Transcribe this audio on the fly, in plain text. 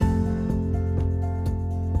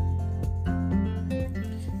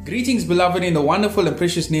Greetings, beloved, in the wonderful and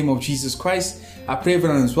precious name of Jesus Christ. I pray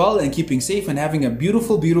everyone is well and keeping safe and having a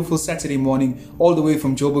beautiful, beautiful Saturday morning all the way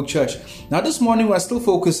from Joburg Church. Now this morning we're still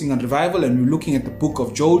focusing on revival and we're looking at the book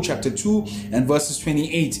of Joel chapter 2 and verses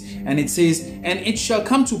 28. And it says, "And it shall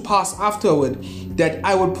come to pass afterward that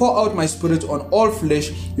I will pour out my spirit on all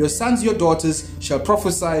flesh. Your sons, your daughters shall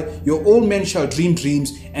prophesy, your old men shall dream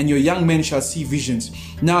dreams, and your young men shall see visions."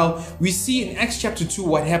 Now we see in Acts chapter 2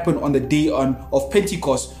 what happened on the day of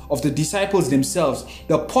Pentecost of the disciples themselves,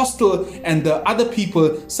 the apostle and the other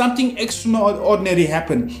people. Something extraordinary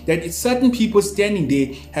happened, that certain people standing there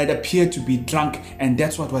had appeared to be drunk, and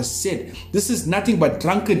that's what was said. This is nothing but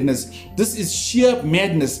drunkenness. This is sheer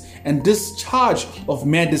madness, and this charge of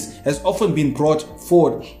madness has often been brought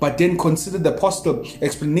forward. But then consider the apostle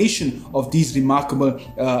explanation of these remarkable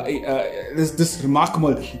this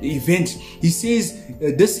remarkable event. He says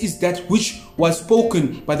this is that which was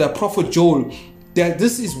spoken by the prophet Joel, that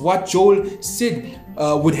this is what Joel said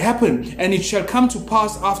would happen, and it shall come to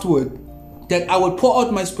pass afterward that I will pour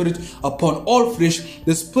out my spirit upon all flesh.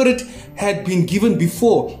 The spirit had been given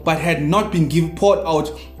before, but had not been poured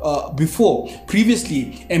out before.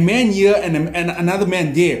 Previously, a man here and another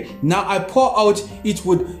man there. Now I pour out. It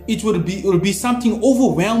will be something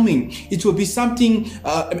overwhelming. It will be something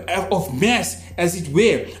of mass, as it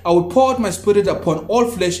were. I will pour out my spirit upon all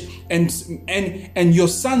flesh, and your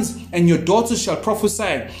sons and your daughters shall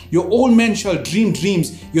prophesy. Your old men shall dream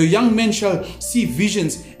dreams. Your young men shall see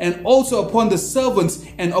visions, and also upon the servants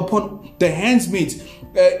and upon the handmaids.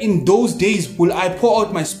 In those days will I pour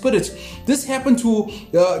out my spirit. This happened to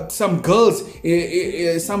some girls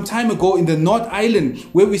some time ago in the North Island,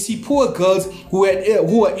 where we see poor girls who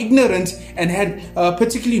were ignorant and had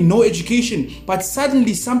particularly no education. But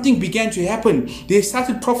suddenly something began to happen. They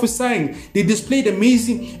started prophesying. They displayed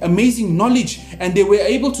amazing knowledge, and they were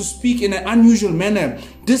able to speak in an unusual manner.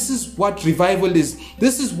 This is what revival is.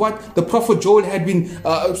 This is what the prophet Joel had been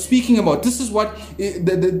speaking about. This is what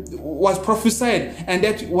was prophesied, and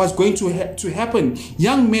that was going to happen.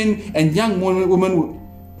 Young men and young women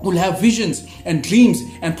will have visions and dreams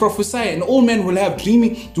and prophesy, and all men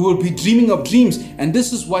will be dreaming of dreams. And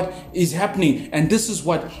this is what is happening, and this is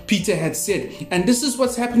what Peter had said, and this is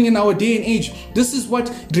what's happening in our day and age. This is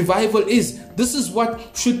what revival is. This is what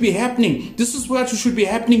should be happening. This is what should be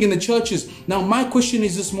happening in the churches. Now my question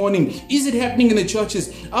is this morning, is it happening in the churches?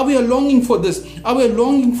 Are we longing for this? Are we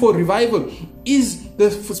longing for revival? Is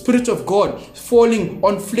the Spirit of God falling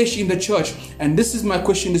on flesh in the church? And this is my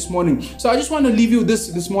question this morning. So I just want to leave you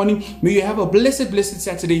this morning. May you have a blessed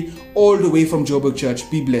Saturday all the way from Joburg Church.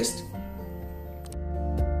 Be blessed.